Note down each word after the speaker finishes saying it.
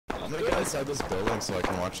I'm gonna get outside this building so I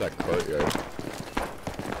can watch that courtyard.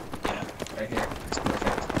 Yeah, right here. It's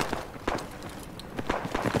perfect.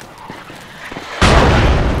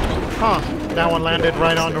 Huh, that one landed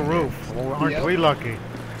right on the roof. Well, aren't we lucky?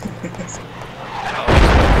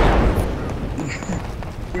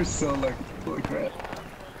 We're so lucky. Holy crap.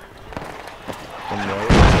 The more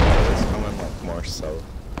is coming like more south.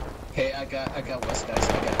 Hey, I got west, guys.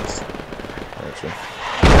 I got this. Gotcha.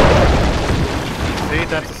 See,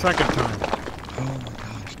 that's the second time. Oh my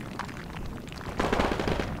gosh.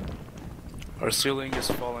 Our ceiling is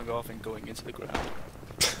falling off and going into the ground.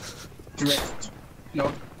 Direct.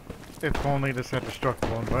 No. If only this had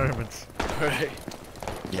destructible environments. Right.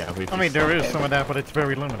 Yeah, we. I mean, there is some of that, but it's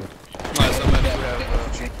very limited.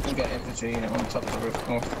 We got infantry on top of the roof.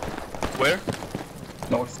 North. Where?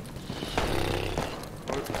 North.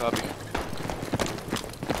 North, copy.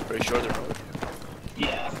 Pretty sure they're north.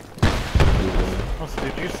 Yeah. Also,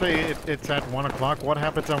 did you say it's at 1 o'clock? What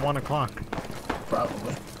happens at 1 o'clock?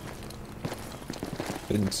 Probably.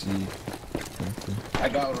 Didn't see. I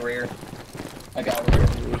got rear. I got rear.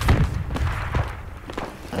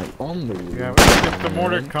 I'm on the roof. Yeah, if the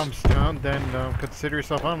mortar comes down, then consider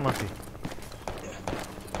yourself unlucky.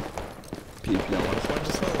 PP, I want to find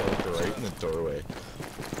just like right in the doorway.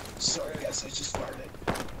 Sorry guys, I just farted.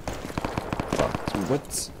 Fuck,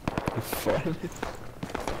 what? You farted?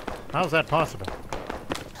 How's that possible?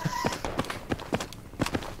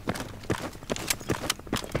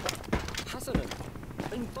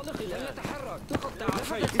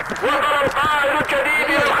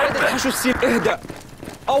 حشو السيل اهدأ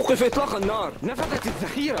أوقف إطلاق النار نفذت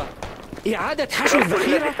الذخيرة إعادة حشو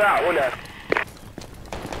الذخيرة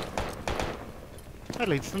That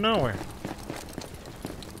leads to nowhere.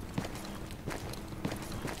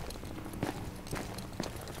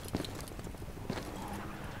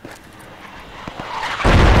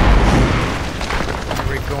 Here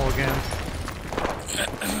we go again.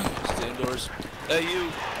 Stay indoors. Hey,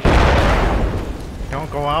 you! Don't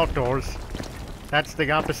go outdoors. That's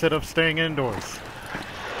the opposite of staying indoors.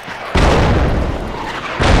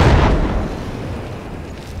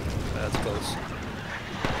 That's close.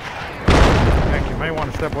 Heck, you may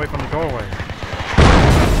want to step away from the doorway.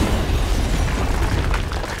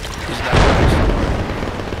 He's not close.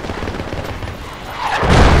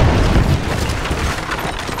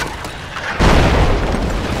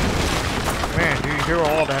 Man, do you hear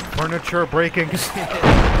all that furniture breaking?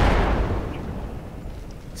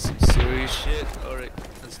 Some serious shit. Alright,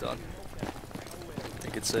 that's done. I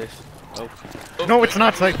think it's safe. Oh. No, it's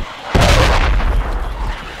not safe.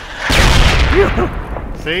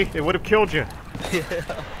 See? It would have killed you.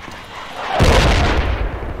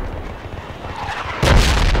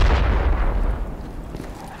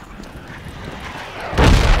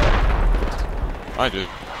 I do.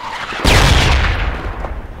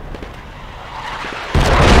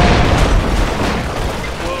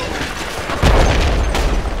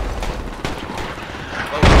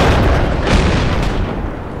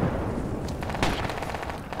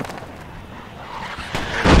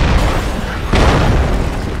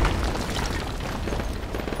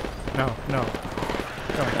 No.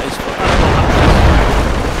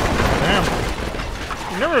 Damn.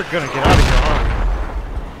 You're never gonna get out of here, are you?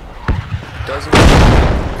 Doesn't.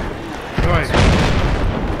 Right.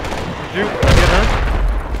 Did you get hurt?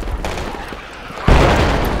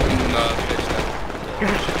 No,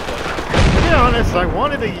 To be honest, I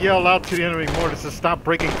wanted to yell out to the enemy mortars to stop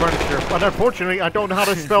breaking furniture, but unfortunately, I don't know how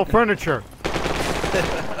to spell furniture.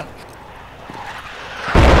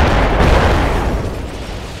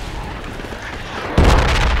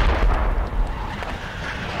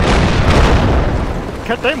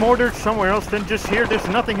 Can't they mortar somewhere else than just here? There's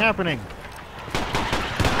nothing happening.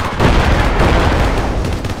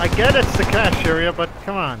 I get it's the cache area, but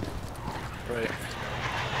come on. Right.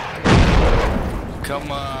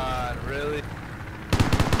 Come on, really?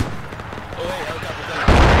 Oh wait, helicopter.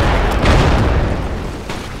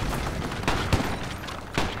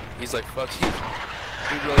 He's like, fuck you.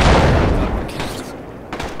 He really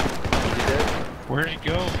Are you dead? Where'd he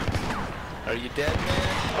go? Are you dead, man?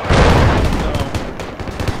 No.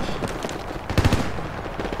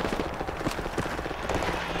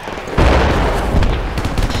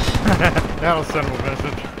 That'll send a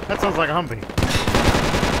message. That sounds like a Humvee.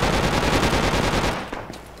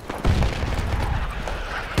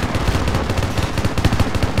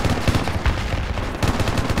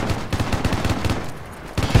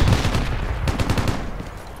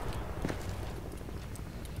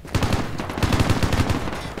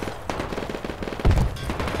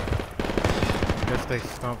 Guess they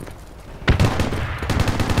stumped.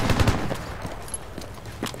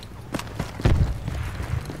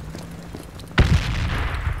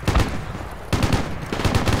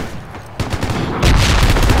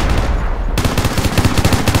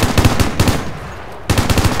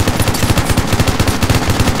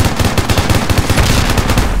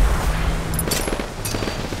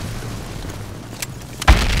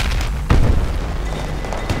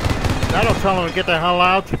 tell him to get the hell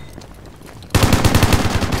out.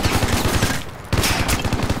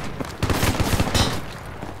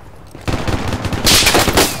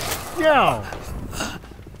 Yeah.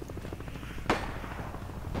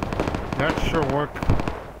 That sure worked.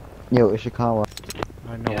 Yo, Ishikawa.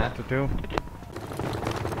 I know what to do.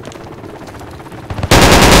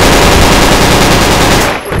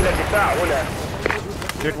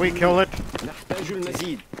 Did we kill it?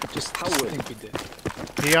 Just حول.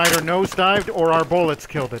 He either nosedived or our bullets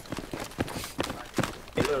killed it.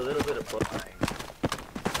 They were a little bit of both.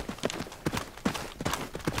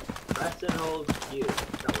 Press and hold Q.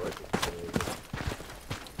 It's not working.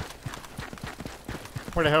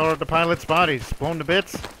 Where the hell are the pilots' bodies? Blown to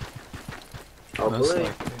bits?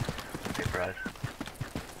 Hopefully.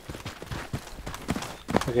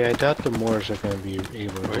 Okay, I doubt the Moors are going to be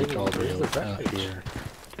able to reach all the way out here.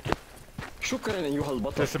 شكرا أيها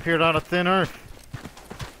البطل. Disappeared out of thin earth.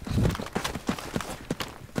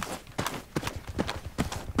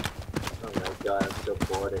 Oh my god, I'm so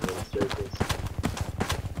bored of insurgents.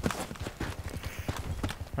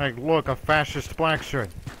 Hey, look, a fascist black shirt.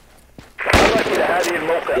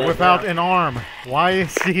 Without an arm. Why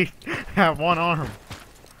does he have one arm?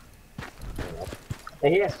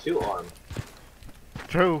 And he has 2 arms.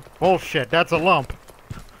 True. Bullshit, that's a lump.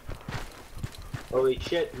 Holy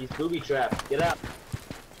shit, he's booby trapped. Get out.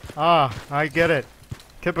 Ah, I get it.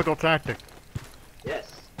 Typical tactic.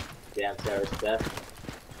 Yes. Damn Sarah's death.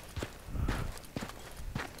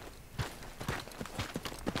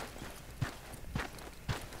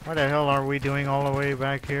 What the hell are we doing all the way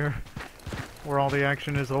back here? Where all the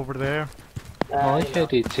action is over there? I like how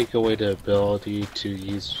they take away the ability to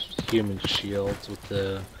use human shields with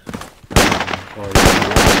the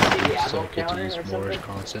so I get to use Moors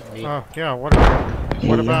constantly. Oh, yeah, what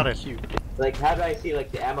about it? Like, how do I see, like,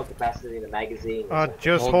 the ammo capacity in the magazine?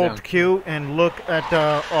 Just hold Q and look at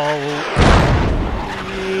the...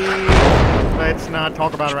 let's not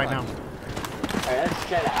talk about it right now. Alright, let's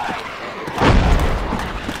try to hide.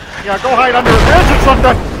 Yeah, go hide under a bench or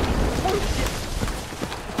something!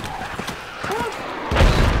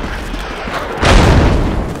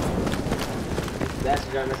 That's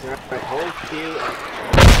what I'm messing around. Right, hold Q.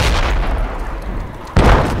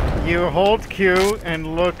 You hold Q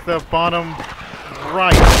and look the bottom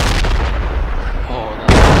right. Oh,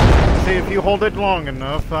 See, if you hold it long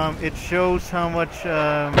enough, it shows how much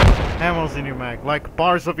ammo's in your mag, like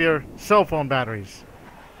bars of your cell phone batteries.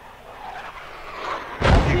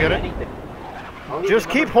 You get it? Just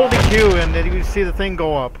keep holding Q and then you see the thing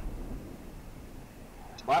go up.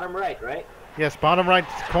 Bottom right, right? Yes, bottom right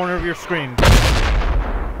corner of your screen.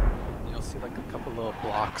 You'll see like a couple little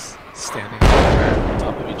blocks standing on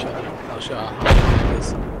top of each other. I'll show how high it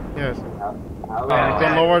is. Yes. How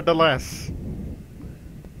The lower the less.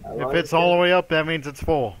 long If it's all the way up, that means it's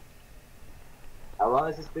full. How long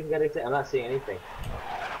is this thing gonna take? I'm not seeing anything.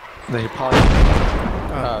 Then you probably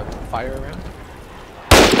fire around.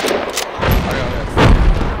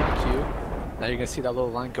 Q. Now you're gonna see that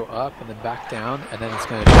little line go up and then back down, and then it's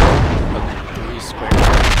gonna show like 3 squares,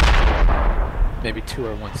 maybe 2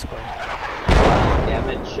 or 1 square. Damn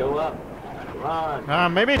it! Show up! Come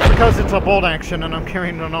on! Maybe it's because it's a bolt action and I'm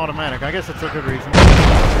carrying an automatic. I guess it's a good reason.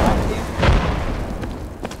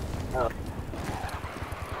 Oh.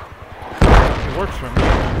 It works for me.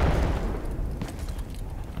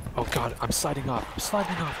 Oh god, I'm sliding off. I'm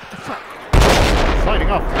sliding off. What the fuck?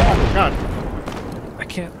 Sliding off. Oh god. I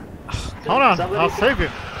can't. Hold on, I'll save you.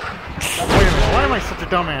 Wait a minute, why am I such a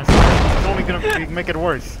dumbass? It's only gonna make it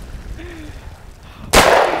worse.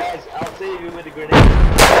 Guys, I'll save you with a grenade.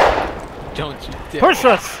 Don't you dare. Push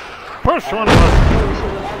us! Push one of us!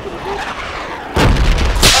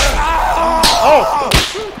 Oh!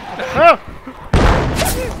 Help!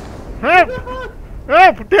 Help!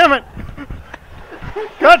 Help! Damn it!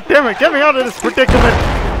 God damn it! Get me out of this predicament!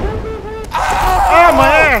 Oh, my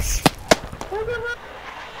ass!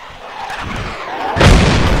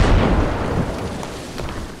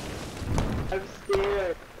 I'm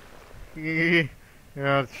scared.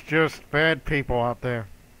 Yeah, it's just bad people out there.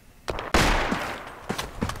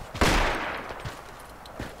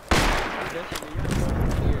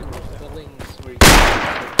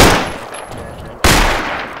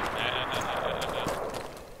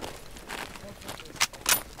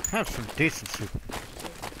 Have some decency.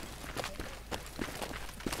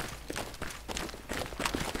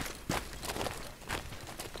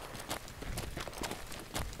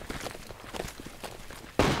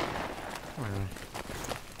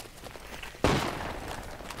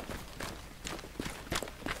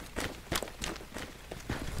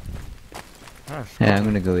 Yeah, I'm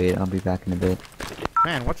gonna go eat. I'll be back in a bit.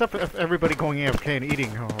 Man, what's up with everybody going AFK and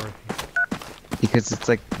eating already? Because it's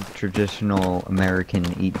like traditional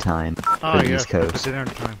American eat time for Oh, the yes, East Coast. dinner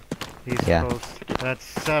time. East Yeah. Coast. That's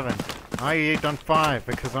 7. I eat on 5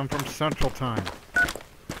 because I'm from Central Time.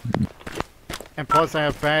 And plus I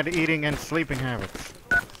have bad eating and sleeping habits.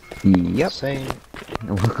 Yep. Same.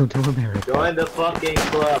 Welcome to America. Join the fucking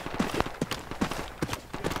club.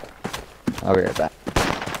 I'll be right back.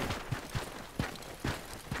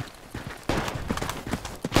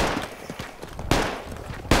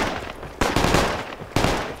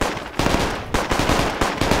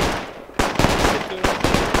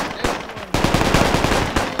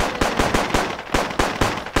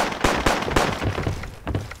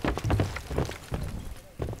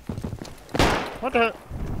 What the?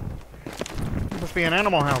 Must be an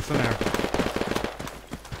animal house in there.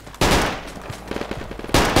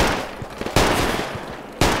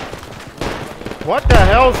 What the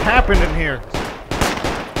hell's happened in here?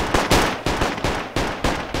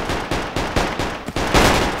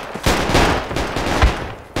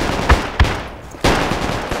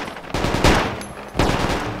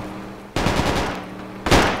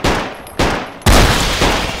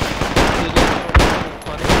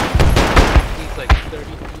 These like 30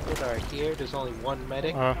 people that are here, there's only one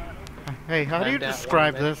medic. Hey, how do you Find out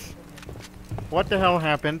describe one minute. this? What the hell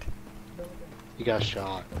happened? He got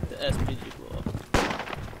shot. The SPG blew up.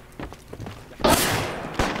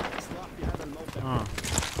 Oh,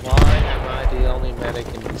 Why am I the only medic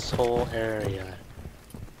in this whole area?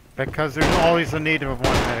 because there's always a need of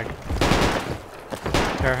one medic.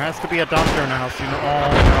 There has to be a doctor in the house, you know.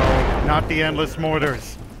 Oh no, not the endless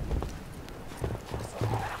mortars.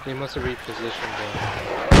 They must have repositioned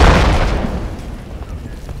them.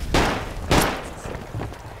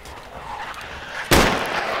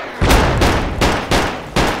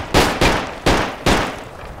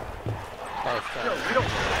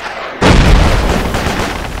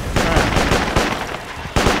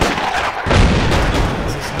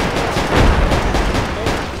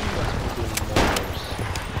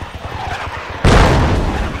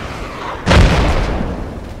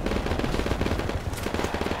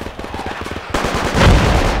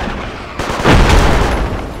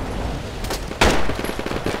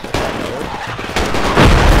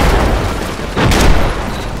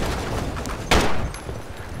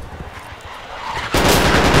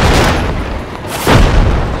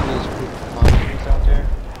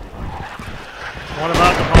 What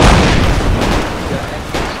about the palm trees?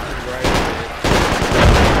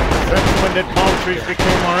 That's when the palm trees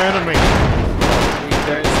became our enemy.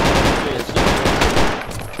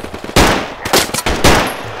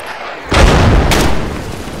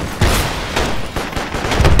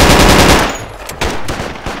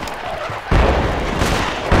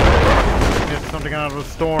 Get something out of the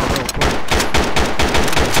storm real quick.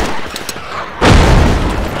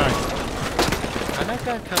 Nice. I'm not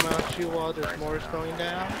gonna come out you while there's mortars going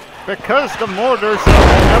down. Because the mortars will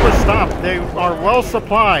never stop. They are well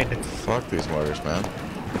supplied. Fuck these mortars, man.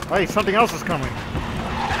 Hey, something else is coming.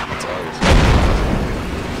 It's always.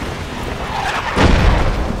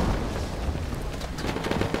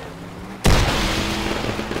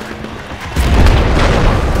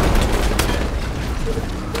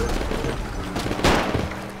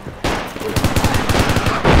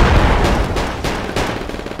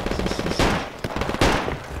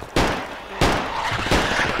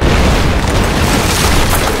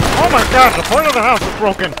 Oh my god, the point of the house is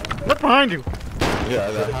broken. Look behind you. Yeah,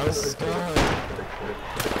 the house is gone.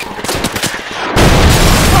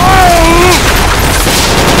 Oh!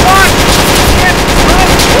 What?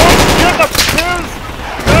 Get the fuse!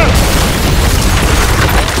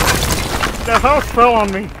 The house fell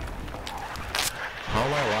on me. How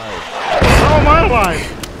am I alive? How am I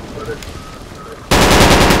alive?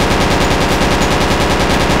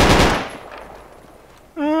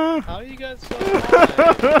 How are you guys so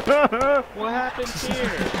alive? What happened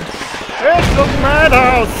here? It's a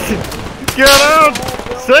madhouse! Get out!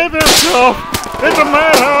 Save yourself! It's a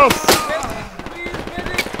madhouse!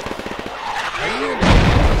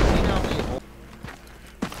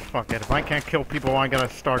 Fuck it, if I can't kill people, I gotta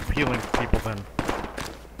start peeling people then.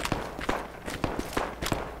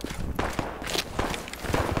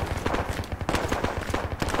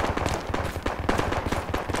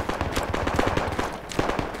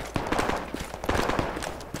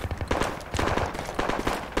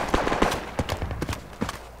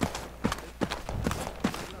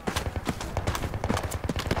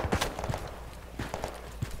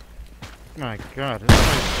 My god,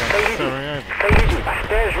 this place is so red.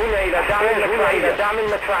 احتاج هنا إلى دعم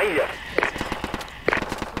مدفعية.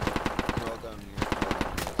 Well done,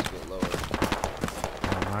 let's get lower.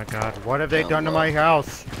 God, what have they done to my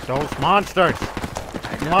house? Those monsters!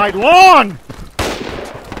 My lawn!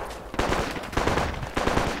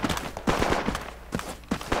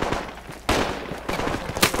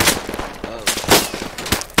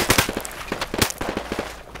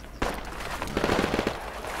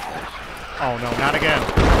 Oh no, not again.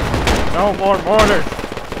 No more mortars!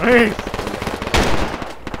 Please!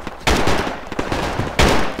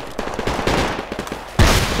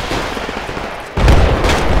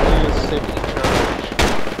 Safety charge.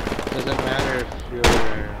 Doesn't matter if you're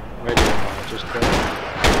ready or not, just go.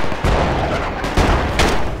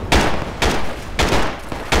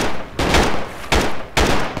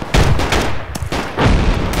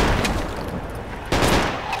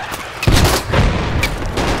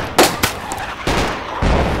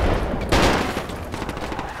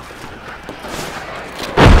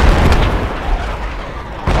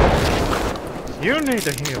 You need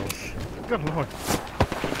the heals. Good lord.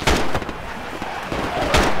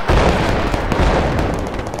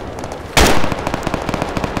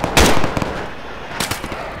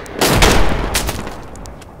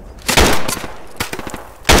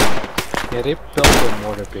 Yeah, they built a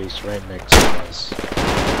mortar base right next to us.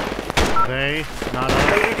 They, not us.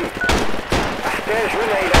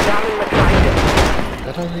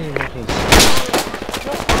 That doesn't even make any sense.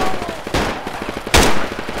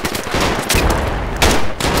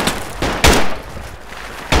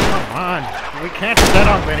 Come on, we can't set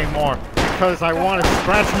up anymore because I want to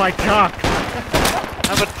scratch my jock. I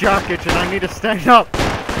have a jock itch and I need to stand up.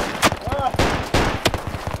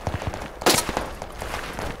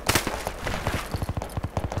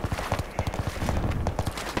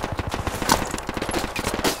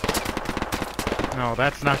 No,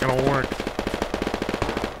 that's not gonna work.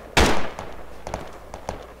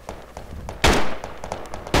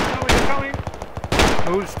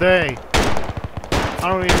 Who's they? I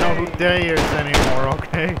don't even know who they is anymore,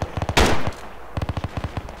 okay?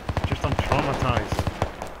 Just I'm traumatized.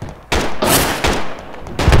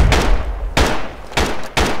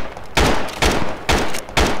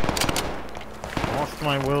 Lost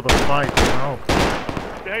my will to fight, you know.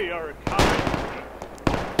 They are common.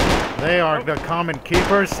 They are the common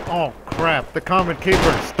keepers? Oh crap, the common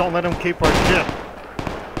keepers. Don't let them keep our shit.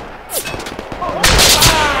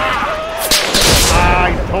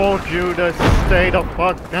 I told you to stay the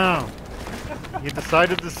fuck down. You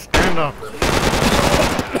decided to stand up.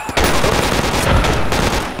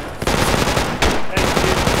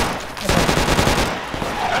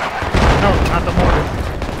 No, not the mortars.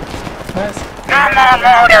 No more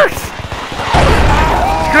mortars!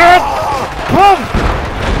 Good! Boom!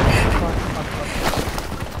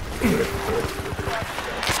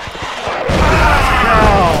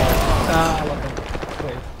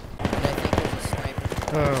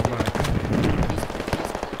 Oh my god.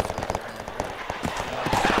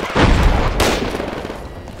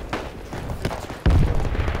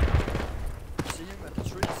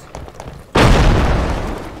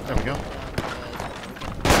 There we go.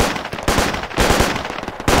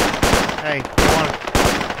 Hey, come on.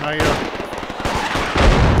 Now you're...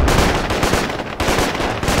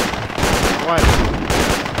 What?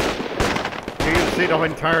 Do you see the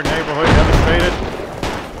entire neighborhood devastated?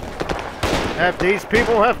 Have these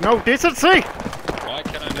people have no decency? Why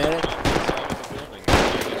can I not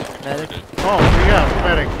Medic? Oh, yeah,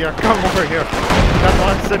 medic. Yeah, come over here. That's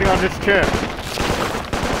why I'm sitting on this chair.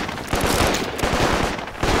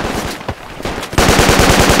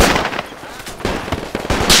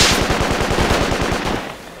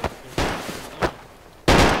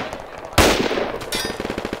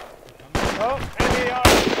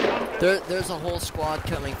 There's a whole squad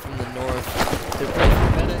coming from the north. They're praying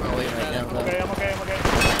for medic. Oh, wait, right now. Okay, I'm okay.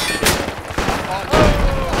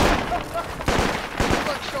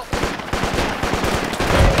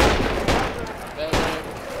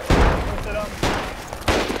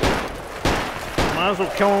 Might as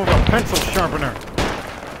well kill him with a pencil sharpener.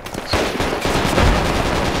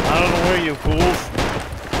 Out of the way, you fools.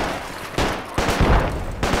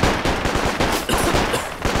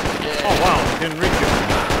 Oh wow, didn't reach it.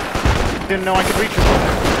 Didn't know I could reach it.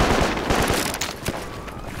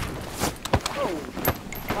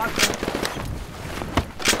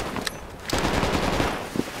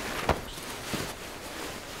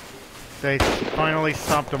 They finally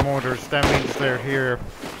stopped the mortars. That means they're here.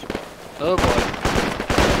 Oh boy.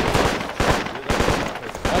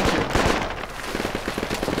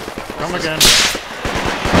 Come again.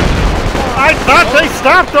 I thought they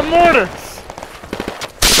stopped the mortars!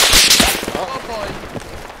 Oh boy.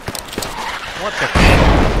 What the?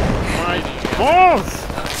 My balls!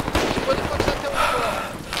 What the fuck's that coming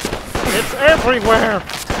from? It's everywhere!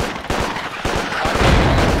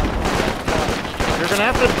 gonna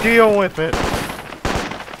have to deal with it.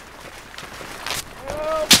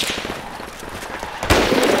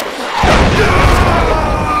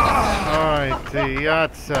 Alright,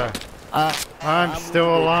 Yatsa. I'm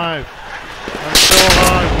still alive. I'm still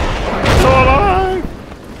alive. I'm still alive!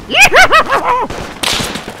 Yeah!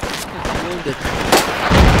 Wounded.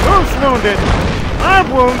 Who's wounded? I'm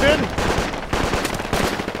wounded!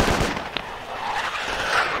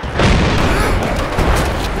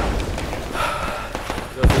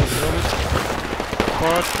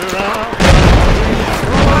 Put it out.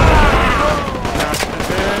 Not the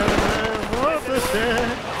dead, what the dead.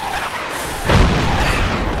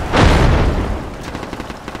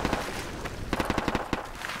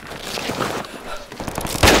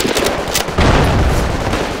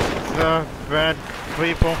 Bad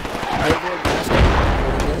people.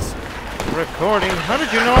 Recording? How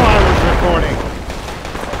did you know I was recording?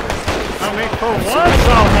 I mean, for once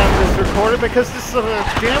I'll have this recorded because this is a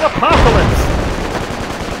damn apocalypse.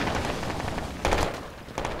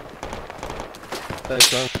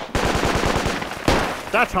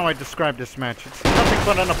 That's how I describe this match. It's nothing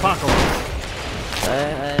but an apocalypse.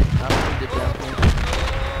 I'm wounded down here.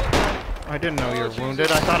 I didn't know you were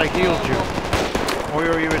wounded. I thought I healed you. Or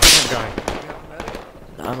are you a different guy?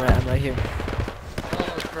 I'm right here.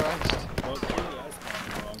 Oh Christ.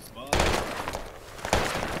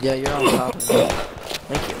 Yeah, you're on top of me.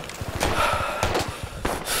 Thank you.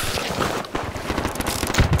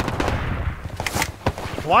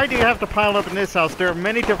 Why do you have to pile up in this house? There are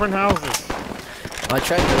many different houses. I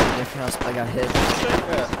tried to go to a different house, but I got hit.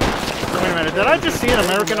 Wait a minute, did I just see an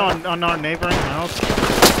American on our neighboring house?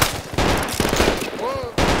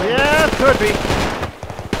 Yeah, it could be.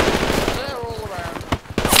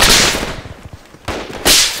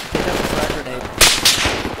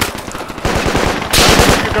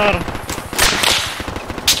 You got him.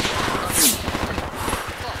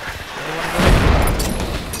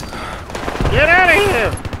 Get out of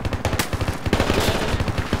here!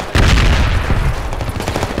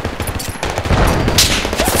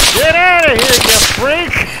 Get out of here, you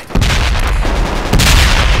freak!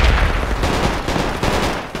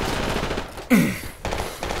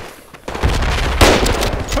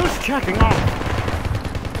 Who's checking off?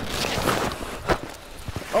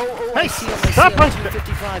 Oh, hey, I see him, stop right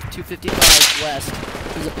 255 west.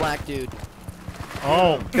 He's a black dude.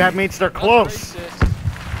 Oh, that means they're close.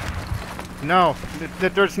 No,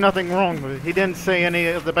 there's nothing wrong with it. He didn't say any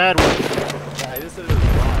of the bad words.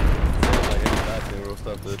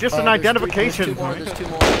 It's just an identification point. There's two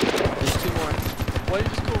more. There's two more. Why you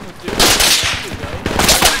just call him a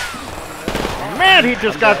dude? Man, he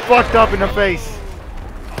just got fucked up in the face.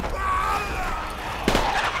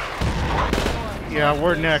 Yeah,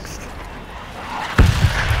 we're next.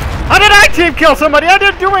 How did I team kill somebody? I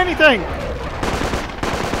didn't do anything!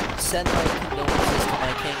 Send my condolences to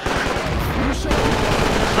my king.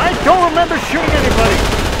 I don't remember shooting anybody!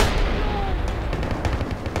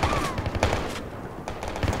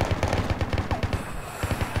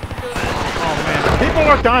 Oh man, people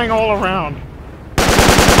are dying all around.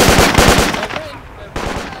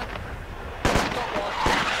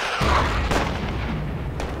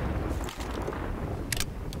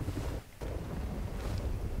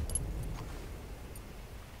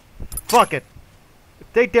 Fuck it.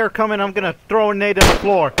 If they dare come in, I'm gonna throw a nade on the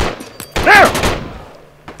floor. There!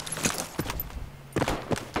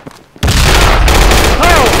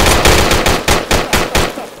 Oh!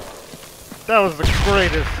 That was the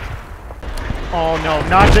greatest. Oh no,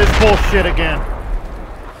 not this bullshit again.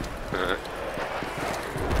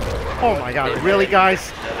 Oh my god, really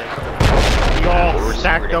guys? You all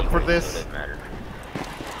stacked up for this?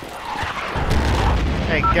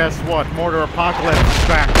 Hey, guess what? Mortar Apocalypse is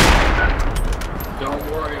back. Don't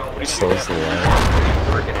worry, I'll leave So is the line.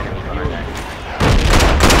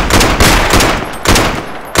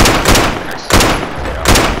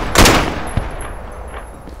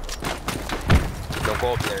 Don't go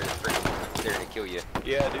up there, they're to kill you.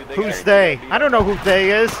 Yeah, dude. Who's they? I don't know who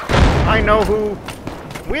they is. I know who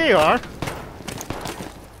we are.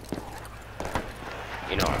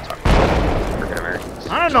 You know what I'm talking about. Freaking Americans.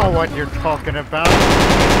 I don't know what you're talking about. You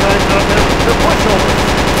guys are the pushovers.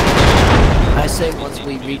 I say once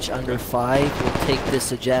we reach under 5, we'll take this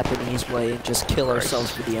the Japanese way and just kill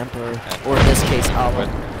ourselves for the Emperor. Or in this case, Allah.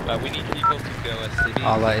 We need people to go SCD.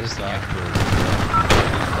 Allah is the Emperor.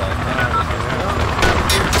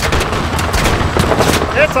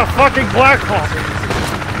 It's a fucking Black Hawk.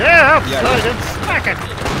 Yeah, outside and smack it.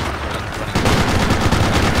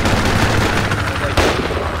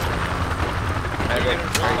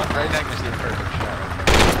 Right next to your perfect shot.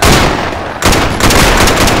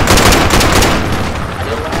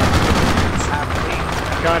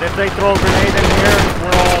 god, if they throw a grenade in here,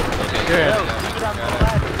 we're all dead.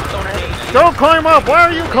 Don't climb up! Why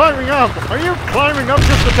are you climbing up? Are you climbing up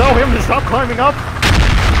just to tell him to stop climbing up?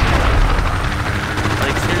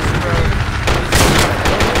 Like, seriously, bro.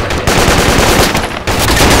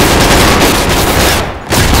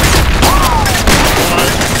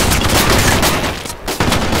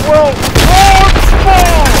 Well, frog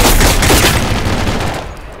spawn!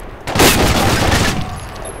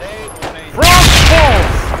 Frog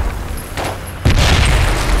spawns!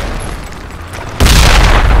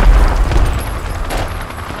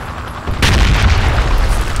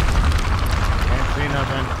 Can't see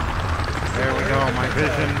nothing. There we go, my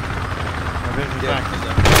vision's back.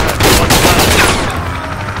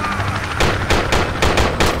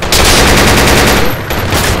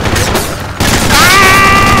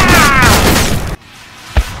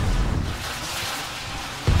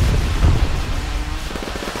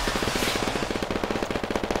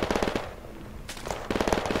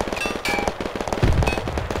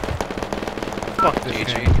 Fuck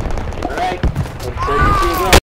this game. Alright, let's see you again.